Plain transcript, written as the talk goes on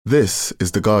This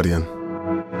is The Guardian.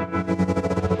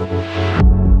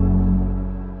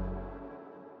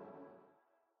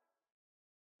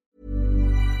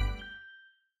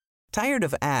 Tired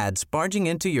of ads barging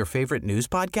into your favorite news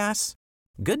podcasts?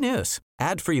 Good news.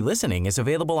 Ad-free listening is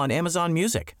available on Amazon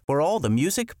Music for all the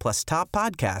music plus top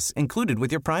podcasts included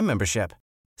with your Prime membership.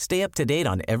 Stay up to date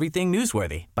on everything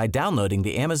newsworthy by downloading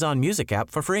the Amazon Music app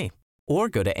for free or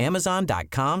go to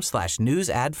amazon.com/news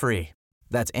ad free.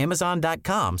 That's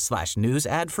amazon.com/news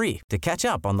ad free to catch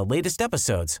up on the latest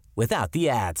episodes without the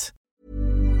ads.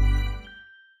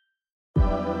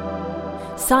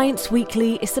 Science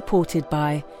Weekly is supported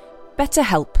by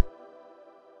BetterHelp.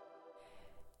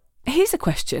 Here's a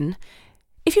question.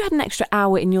 If you had an extra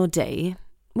hour in your day,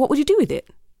 what would you do with it?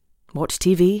 Watch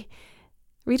TV?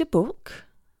 Read a book?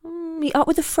 Meet up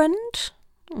with a friend?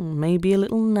 Maybe a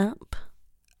little nap?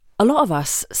 A lot of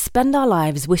us spend our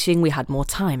lives wishing we had more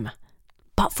time.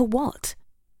 But for what?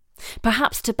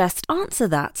 Perhaps to best answer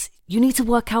that, you need to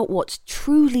work out what's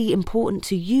truly important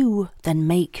to you, then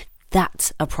make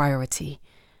that a priority.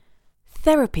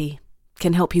 Therapy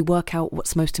can help you work out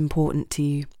what's most important to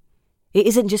you. It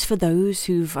isn't just for those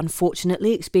who've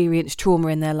unfortunately experienced trauma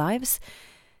in their lives.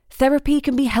 Therapy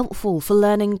can be helpful for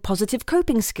learning positive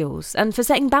coping skills and for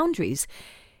setting boundaries.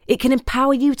 It can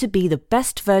empower you to be the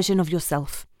best version of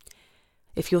yourself.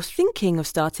 If you're thinking of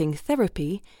starting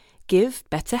therapy, give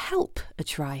BetterHelp a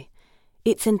try.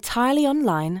 It's entirely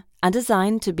online and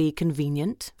designed to be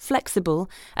convenient, flexible,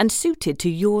 and suited to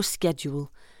your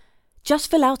schedule. Just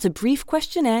fill out a brief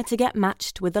questionnaire to get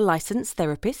matched with a licensed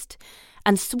therapist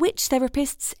and switch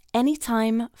therapists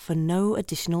anytime for no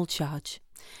additional charge.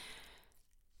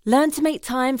 Learn to make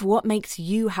time for what makes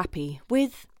you happy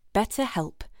with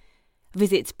BetterHelp.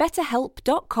 Visit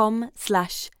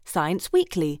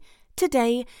betterhelp.com/scienceweekly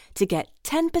today to get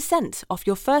 10% off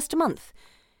your first month.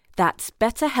 That's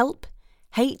BetterHelp,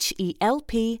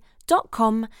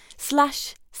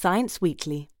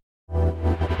 HELP.com/scienceweekly.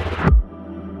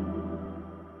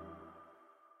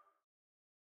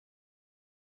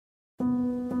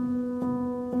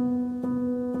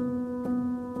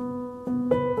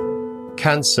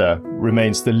 Cancer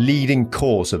remains the leading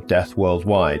cause of death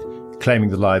worldwide, claiming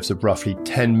the lives of roughly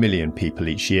 10 million people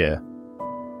each year.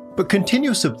 But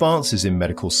continuous advances in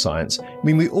medical science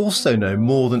mean we also know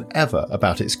more than ever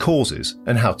about its causes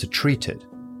and how to treat it.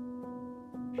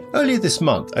 Earlier this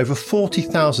month, over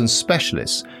 40,000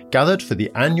 specialists gathered for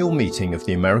the annual meeting of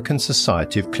the American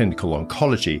Society of Clinical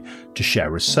Oncology to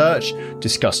share research,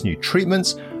 discuss new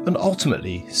treatments, and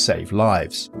ultimately save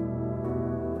lives.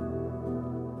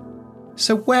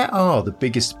 So where are the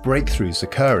biggest breakthroughs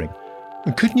occurring?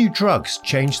 And could new drugs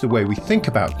change the way we think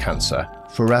about cancer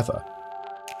forever?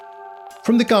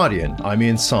 From The Guardian, I'm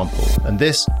Ian Sample, and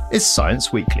this is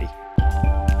Science Weekly.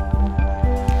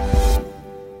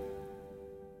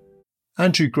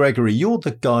 Andrew Gregory, you're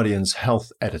The Guardian's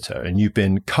health editor, and you've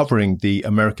been covering the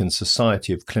American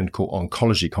Society of Clinical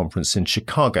Oncology conference in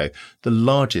Chicago, the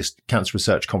largest cancer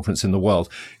research conference in the world.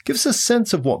 Give us a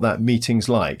sense of what that meeting's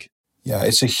like. Yeah,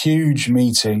 it's a huge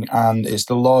meeting and it's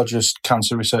the largest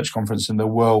cancer research conference in the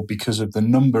world because of the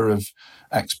number of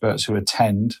experts who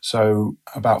attend. So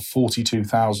about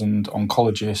 42,000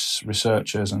 oncologists,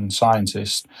 researchers and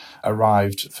scientists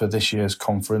arrived for this year's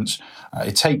conference.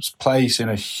 It takes place in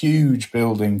a huge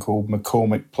building called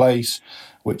McCormick Place,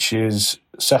 which is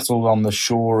settled on the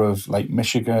shore of Lake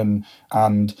Michigan,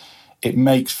 and it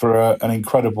makes for an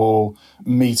incredible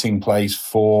meeting place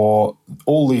for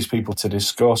all these people to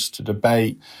discuss, to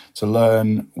debate, to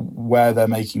learn where they're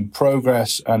making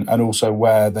progress and also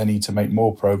where they need to make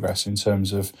more progress in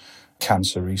terms of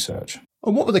cancer research.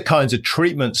 And what were the kinds of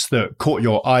treatments that caught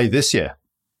your eye this year?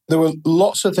 There were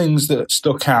lots of things that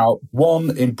stuck out.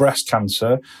 One, in breast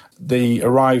cancer, the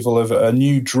arrival of a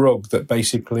new drug that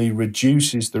basically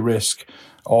reduces the risk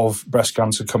of breast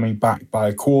cancer coming back by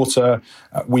a quarter.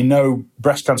 We know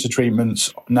breast cancer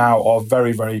treatments now are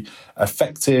very, very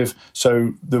effective.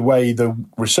 So the way the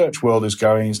research world is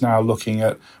going is now looking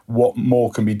at what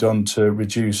more can be done to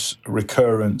reduce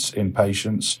recurrence in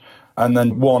patients. And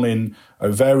then one in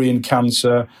ovarian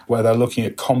cancer, where they're looking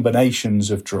at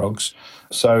combinations of drugs.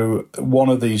 So one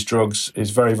of these drugs is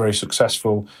very, very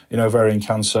successful in ovarian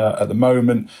cancer at the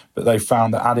moment, but they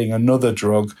found that adding another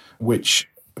drug, which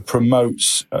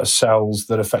promotes cells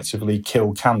that effectively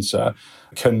kill cancer,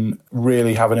 can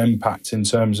really have an impact in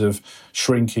terms of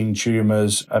shrinking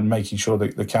tumours and making sure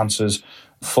that the cancer's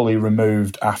fully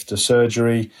removed after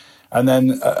surgery. And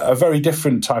then a very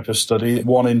different type of study,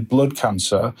 one in blood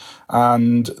cancer.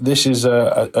 And this is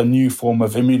a new form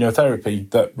of immunotherapy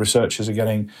that researchers are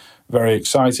getting very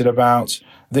excited about.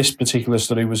 This particular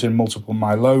study was in multiple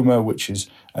myeloma, which is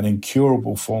an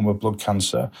incurable form of blood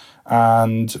cancer.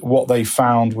 And what they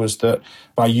found was that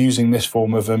by using this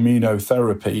form of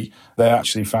immunotherapy, they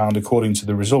actually found, according to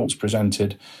the results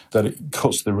presented, that it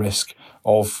cuts the risk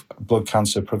of blood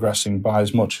cancer progressing by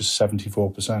as much as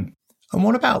 74%. And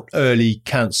what about early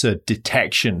cancer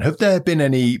detection? Have there been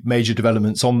any major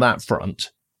developments on that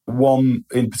front? One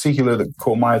in particular that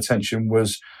caught my attention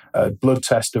was a blood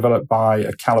test developed by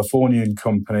a Californian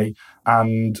company,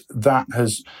 and that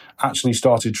has actually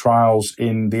started trials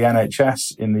in the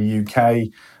NHS in the UK,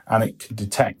 and it can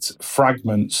detect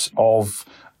fragments of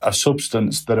a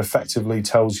substance that effectively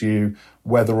tells you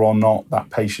whether or not that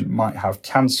patient might have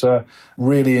cancer.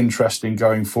 Really interesting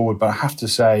going forward, but I have to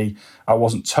say I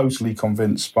wasn't totally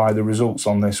convinced by the results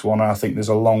on this one. I think there's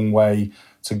a long way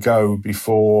to go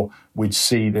before we'd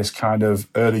see this kind of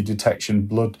early detection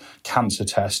blood cancer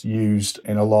test used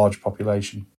in a large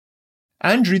population.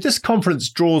 Andrew, this conference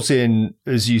draws in,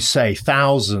 as you say,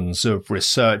 thousands of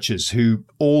researchers who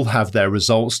all have their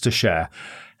results to share.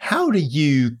 How do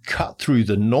you cut through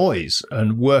the noise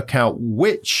and work out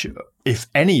which, if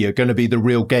any, are going to be the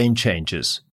real game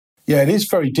changers? Yeah, it is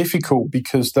very difficult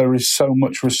because there is so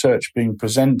much research being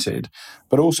presented.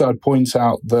 But also I'd point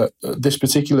out that this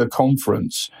particular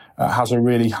conference has a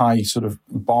really high sort of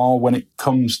bar when it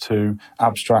comes to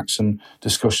abstracts and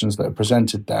discussions that are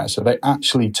presented there. So they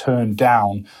actually turn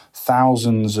down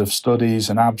thousands of studies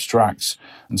and abstracts.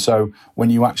 And so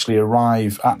when you actually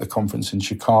arrive at the conference in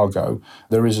Chicago,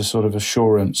 there is a sort of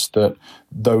assurance that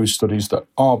those studies that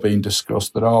are being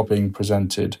discussed, that are being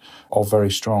presented, are very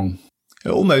strong. It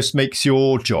almost makes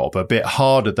your job a bit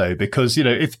harder, though, because, you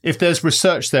know, if there's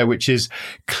research there which is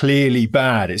clearly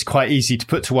bad, it's quite easy to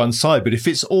put to one side. But if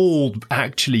it's all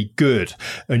actually good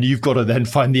and you've got to then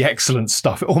find the excellent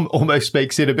stuff, it almost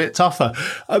makes it a bit tougher.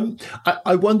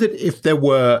 I wondered if there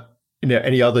were, you know,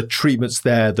 any other treatments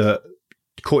there that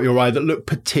caught your eye that looked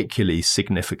particularly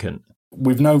significant.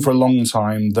 We've known for a long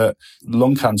time that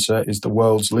lung cancer is the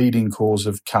world's leading cause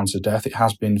of cancer death. It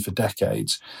has been for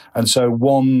decades. And so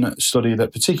one study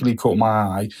that particularly caught my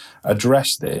eye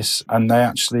addressed this, and they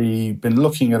actually been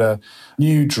looking at a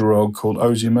new drug called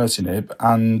osimertinib,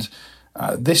 and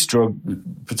this drug,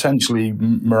 potentially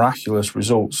miraculous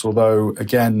results, although,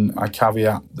 again, I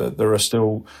caveat that there are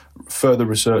still further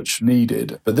research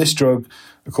needed. But this drug,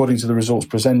 according to the results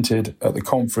presented at the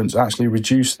conference, actually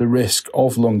reduced the risk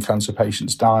of lung cancer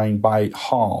patients dying by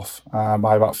half,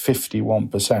 by about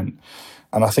 51%.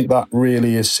 And I think that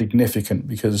really is significant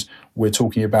because we're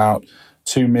talking about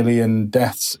 2 million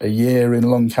deaths a year in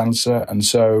lung cancer. And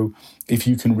so if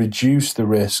you can reduce the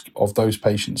risk of those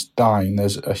patients dying,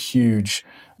 there's a huge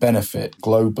benefit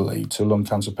globally to lung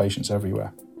cancer patients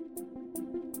everywhere.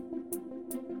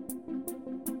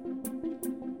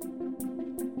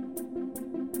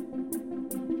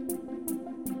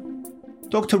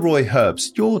 Dr. Roy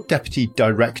Herbst, you're Deputy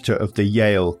Director of the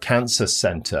Yale Cancer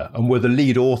Center and were the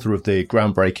lead author of the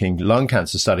groundbreaking lung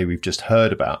cancer study we've just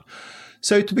heard about.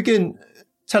 So to begin,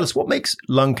 tell us, what makes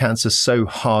lung cancer so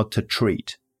hard to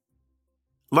treat?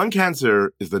 Lung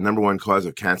cancer is the number one cause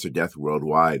of cancer death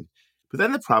worldwide. But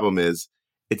then the problem is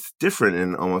it's different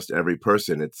in almost every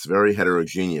person. It's very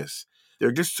heterogeneous. There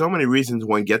are just so many reasons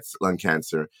one gets lung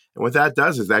cancer. And what that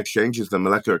does is that changes the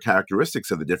molecular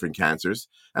characteristics of the different cancers.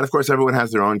 And of course, everyone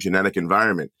has their own genetic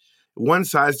environment. One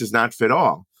size does not fit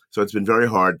all. So it's been very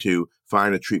hard to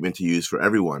find a treatment to use for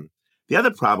everyone. The other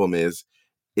problem is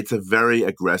it's a very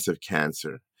aggressive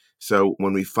cancer. So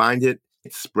when we find it,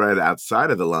 it's spread outside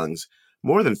of the lungs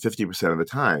more than 50% of the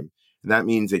time. And that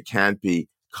means it can't be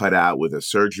cut out with a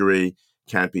surgery,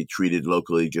 can't be treated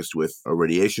locally just with a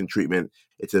radiation treatment.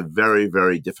 It's a very,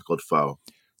 very difficult foe.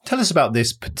 Tell us about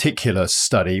this particular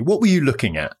study. What were you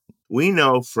looking at? We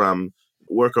know from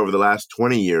work over the last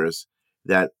 20 years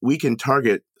that we can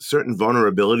target certain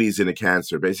vulnerabilities in a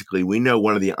cancer. Basically, we know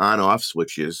one of the on-off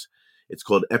switches. It's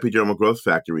called epidermal growth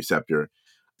factor receptor.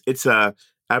 It's a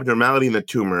abnormality in the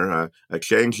tumor, a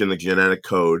change in the genetic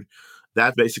code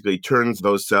that basically turns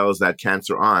those cells, that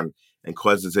cancer, on and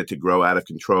causes it to grow out of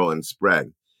control and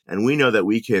spread. And we know that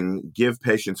we can give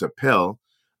patients a pill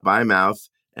by mouth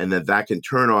and that can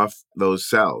turn off those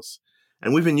cells.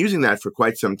 And we've been using that for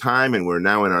quite some time, and we're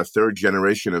now in our third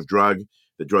generation of drug,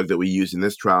 the drug that we use in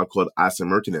this trial called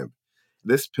osimertinib.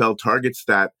 This pill targets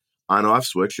that on-off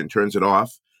switch and turns it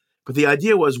off. But the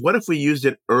idea was, what if we used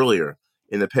it earlier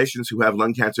in the patients who have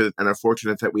lung cancer and are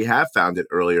fortunate that we have found it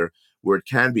earlier where it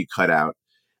can be cut out?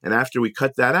 And after we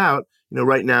cut that out,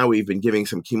 right now we've been giving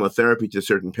some chemotherapy to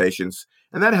certain patients,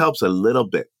 and that helps a little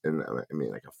bit,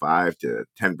 like a 5 to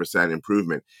 10%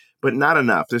 improvement. but not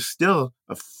enough. There's still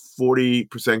a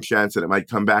 40% chance that it might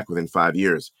come back within 5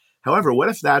 years. However, what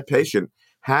if that patient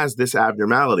has this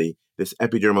abnormality, this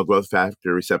epidermal growth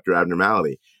factor receptor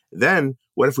abnormality? Then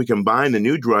what if we combine the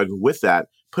new drug with that,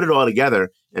 put it all together,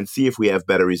 and see if we have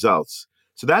better results?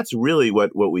 So that's really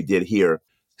what we did here.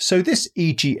 So this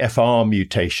EGFR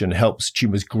mutation helps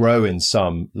tumors grow in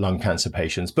some lung cancer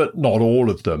patients, but not all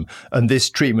of them. And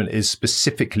this treatment is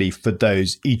specifically for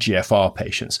those EGFR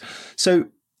patients. So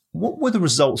what were the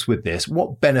results with this?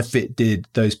 What benefit did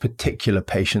those particular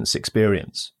patients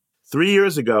experience? 3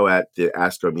 years ago at the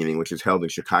ASCO meeting, which is held in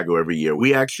Chicago every year,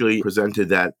 we actually presented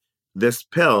that this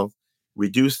pill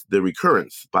reduced the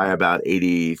recurrence by about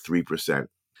 83%.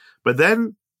 But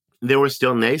then there were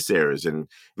still naysayers, and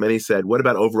many said, what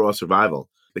about overall survival?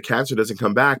 The cancer doesn't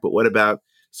come back, but what about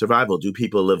survival? Do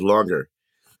people live longer?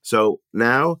 So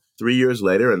now, 3 years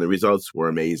later, and the results were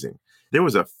amazing. There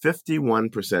was a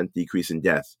 51% decrease in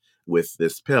death with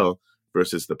this pill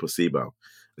versus the placebo.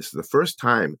 This is the first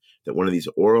time that one of these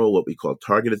oral, what we call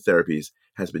targeted therapies,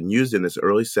 has been used in this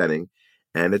early setting,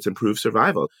 and it's improved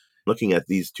survival. Looking at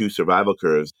these two survival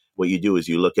curves, what you do is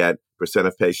you look at percent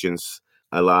of patients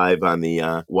alive on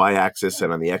the y-axis,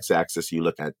 and on the x-axis, you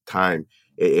look at time.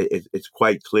 It's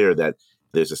quite clear that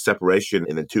there's a separation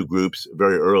in the two groups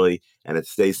very early, and it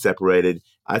stays separated.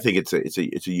 I think it's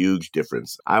a huge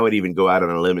difference. I would even go out on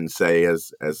a limb and say,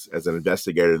 as an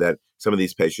investigator, that some of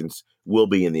these patients will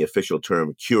be, in the official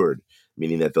term, cured,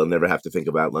 meaning that they'll never have to think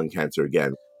about lung cancer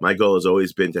again. My goal has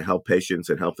always been to help patients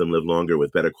and help them live longer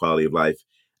with better quality of life.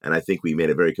 And I think we made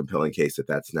a very compelling case that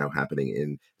that's now happening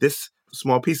in this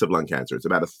small piece of lung cancer. It's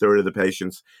about a third of the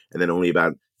patients, and then only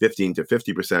about 15 to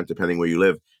 50%, depending where you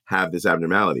live, have this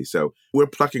abnormality. So we're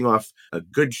plucking off a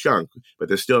good chunk, but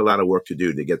there's still a lot of work to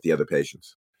do to get the other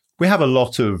patients. We have a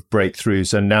lot of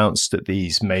breakthroughs announced at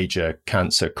these major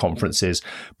cancer conferences,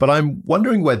 but I'm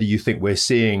wondering whether you think we're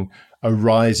seeing a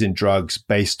rise in drugs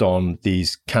based on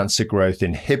these cancer growth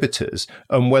inhibitors,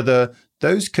 and whether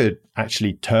those could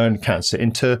actually turn cancer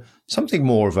into something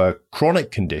more of a chronic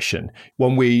condition,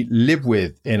 one we live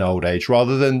with in old age,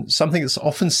 rather than something that's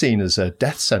often seen as a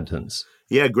death sentence.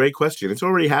 Yeah, great question. It's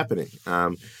already happening.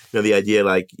 The idea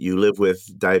like you live with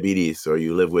diabetes or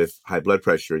you live with high blood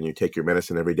pressure and you take your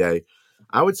medicine every day.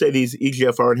 I would say these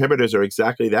EGFR inhibitors are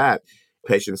exactly that.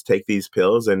 Patients take these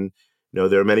pills, and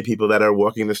there are many people that are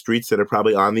walking the streets that are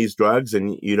probably on these drugs,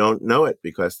 and you don't know it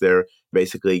because they're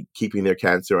basically keeping their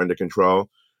cancer under control.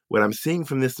 What I'm seeing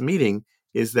from this meeting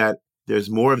is that there's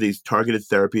more of these targeted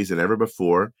therapies than ever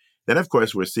before. Then, of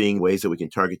course, we're seeing ways that we can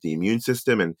target the immune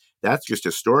system, and that's just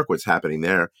historic what's happening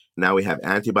there. Now we have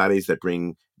antibodies that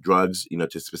bring drugs,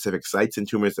 to specific sites in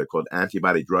tumors. They're called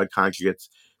antibody drug conjugates.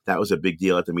 That was a big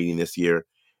deal at the meeting this year.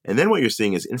 And then what you're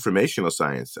seeing is informational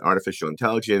science, artificial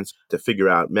intelligence, to figure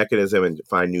out mechanism and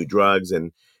find new drugs.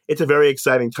 And it's a very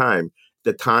exciting time.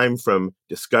 The time from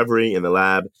discovery in the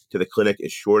lab to the clinic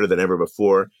is shorter than ever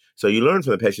before. So you learn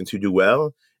from the patients who do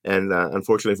well, and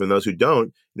unfortunately from those who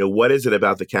don't, what is it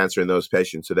about the cancer in those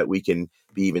patients so that we can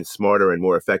be even smarter and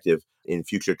more effective in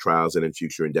future trials and in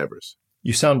future endeavors.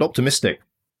 You sound optimistic.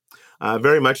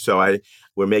 Very much so.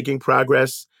 We're making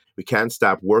progress. We can't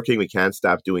stop working. We can't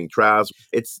stop doing trials.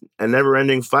 It's a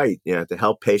never-ending fight, to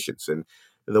help patients. And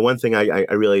the one thing I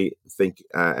really think,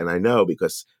 and I know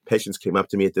because patients came up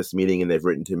to me at this meeting and they've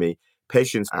written to me,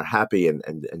 patients are happy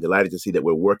and delighted to see that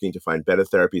we're working to find better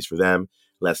therapies for them,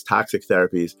 less toxic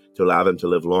therapies to allow them to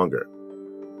live longer.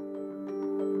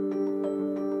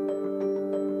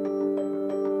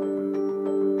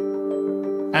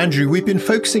 Andrew, we've been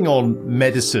focusing on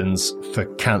medicines for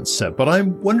cancer, but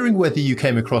I'm wondering whether you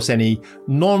came across any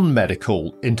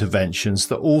non-medical interventions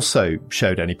that also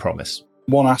showed any promise.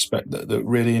 One aspect that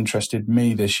really interested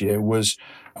me this year was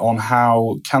on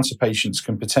how cancer patients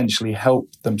can potentially help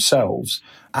themselves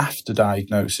after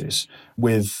diagnosis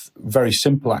with very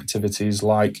simple activities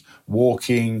like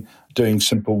walking, doing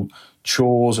simple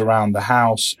chores around the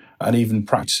house, and even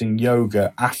practicing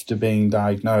yoga after being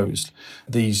diagnosed.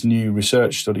 These new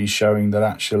research studies showing that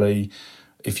actually,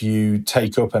 if you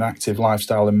take up an active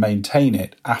lifestyle and maintain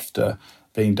it after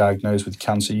being diagnosed with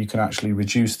cancer, you can actually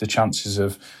reduce the chances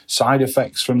of side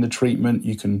effects from the treatment.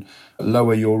 You can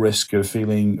lower your risk of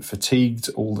feeling fatigued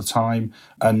all the time.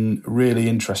 And really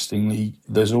interestingly,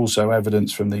 there's also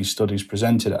evidence from these studies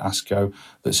presented at ASCO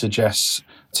that suggests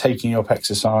taking up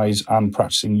exercise and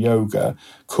practicing yoga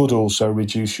could also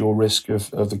reduce your risk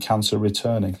of the cancer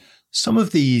returning. Some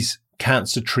of these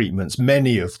cancer treatments,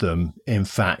 many of them, in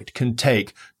fact, can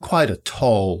take quite a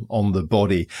toll on the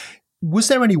body. Was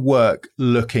there any work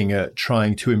looking at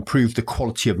trying to improve the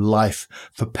quality of life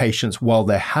for patients while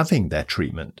they're having their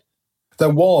treatment? There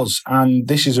was, and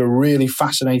this is a really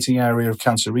fascinating area of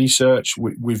cancer research.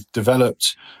 We've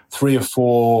developed 3 or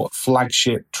 4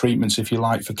 flagship treatments, if you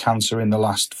like, for cancer in the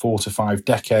last 4 to 5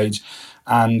 decades.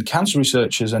 And cancer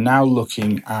researchers are now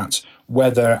looking at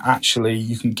whether actually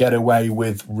you can get away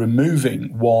with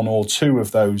removing 1 or 2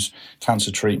 of those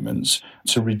cancer treatments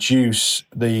to reduce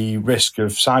the risk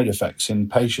of side effects in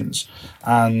patients.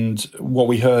 And what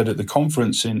we heard at the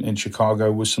conference in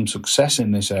Chicago was some success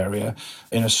in this area.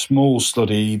 In a small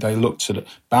study, they looked at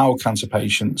bowel cancer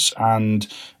patients, and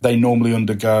they normally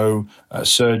undergo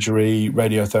surgery,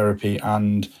 radiotherapy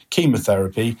and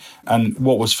chemotherapy. And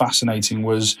what was fascinating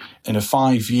was in a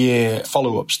 5-year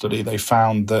follow-up study, they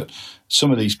found that some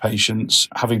of these patients,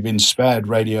 having been spared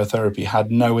radiotherapy,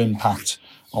 had no impact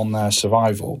on their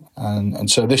survival. And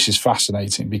so this is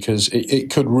fascinating because it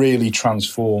could really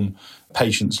transform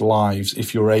patients' lives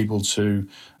if you're able to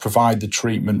provide the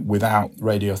treatment without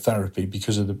radiotherapy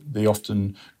because of the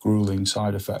often grueling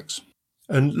side effects.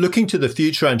 And looking to the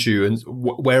future, Andrew, and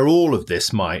where all of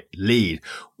this might lead,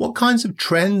 what kinds of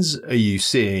trends are you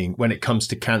seeing when it comes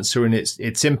to cancer and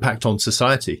its impact on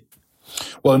society?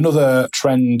 Well, another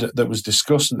trend that was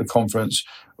discussed at the conference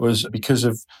was because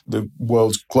of the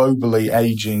world's globally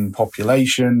aging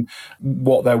population.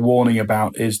 What they're warning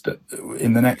about is that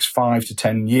in the next 5 to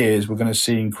 10 years, we're going to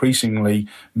see increasingly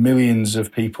millions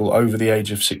of people over the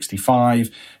age of 65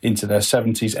 into their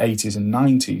 70s, 80s and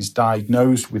 90s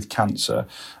diagnosed with cancer.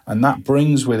 And that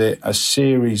brings with it a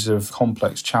series of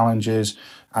complex challenges.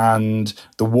 And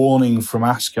the warning from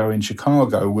ASCO in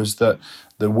Chicago was that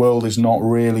the world is not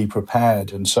really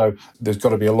prepared. And so there's got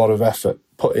to be a lot of effort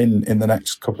put in the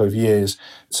next couple of years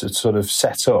to sort of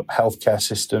set up healthcare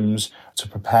systems to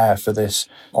prepare for this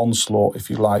onslaught, if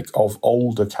you like, of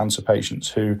older cancer patients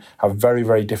who have very,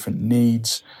 very different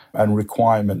needs and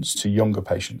requirements to younger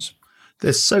patients.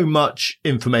 There's so much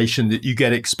information that you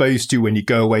get exposed to when you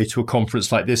go away to a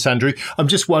conference like this, Andrew. I'm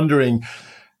just wondering,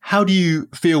 how do you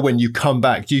feel when you come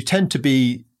back? Do you tend to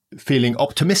be feeling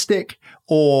optimistic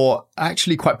or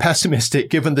actually quite pessimistic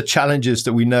given the challenges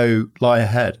that we know lie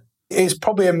ahead? It's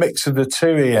probably a mix of the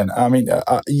two, Ian. I mean,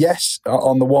 yes,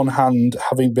 on the one hand,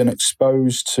 having been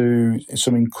exposed to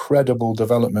some incredible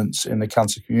developments in the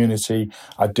cancer community,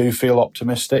 I do feel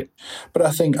optimistic. But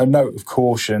I think a note of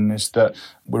caution is that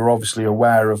we're obviously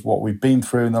aware of what we've been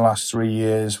through in the last 3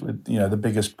 years with, the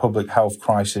biggest public health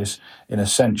crisis in a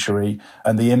century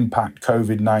and the impact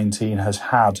COVID-19 has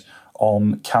had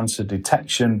on cancer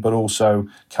detection, but also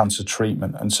cancer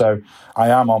treatment. And so I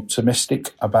am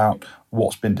optimistic about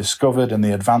what's been discovered and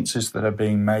the advances that are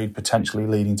being made, potentially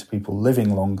leading to people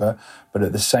living longer. But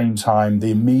at the same time,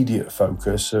 the immediate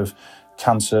focus of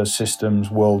cancer systems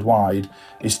worldwide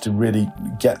is to really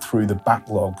get through the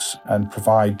backlogs and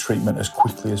provide treatment as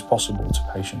quickly as possible to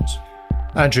patients.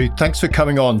 Andrew, thanks for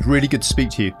coming on. Really good to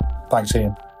speak to you. Thanks,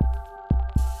 Ian.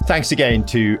 Thanks again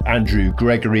to Andrew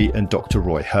Gregory and Dr.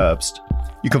 Roy Herbst.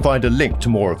 You can find a link to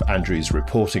more of Andrew's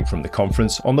reporting from the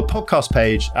conference on the podcast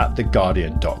page at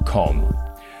theguardian.com.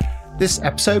 This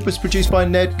episode was produced by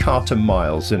Ned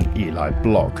Carter-Miles and Eli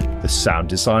Block. The sound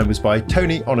design was by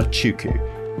Tony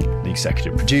Onachuku. The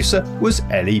executive producer was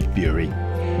Ellie Bury.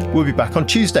 We'll be back on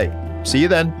Tuesday. See you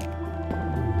then.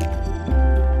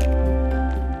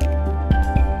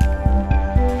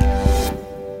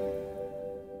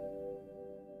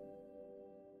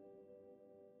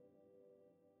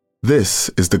 This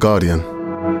is The Guardian.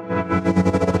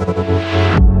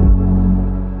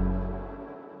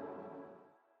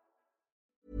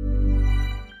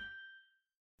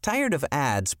 Tired of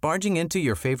ads barging into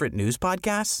your favorite news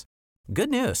podcasts?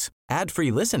 Good news.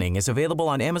 Ad-free listening is available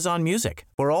on Amazon Music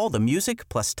for all the music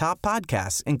plus top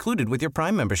podcasts included with your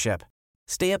Prime membership.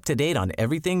 Stay up to date on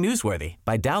everything newsworthy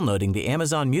by downloading the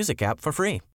Amazon Music app for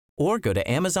free or go to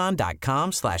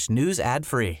amazon.com/news ad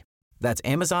free. That's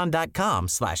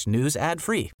amazon.com/news ad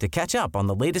free to catch up on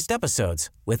the latest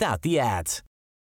episodes without the ads.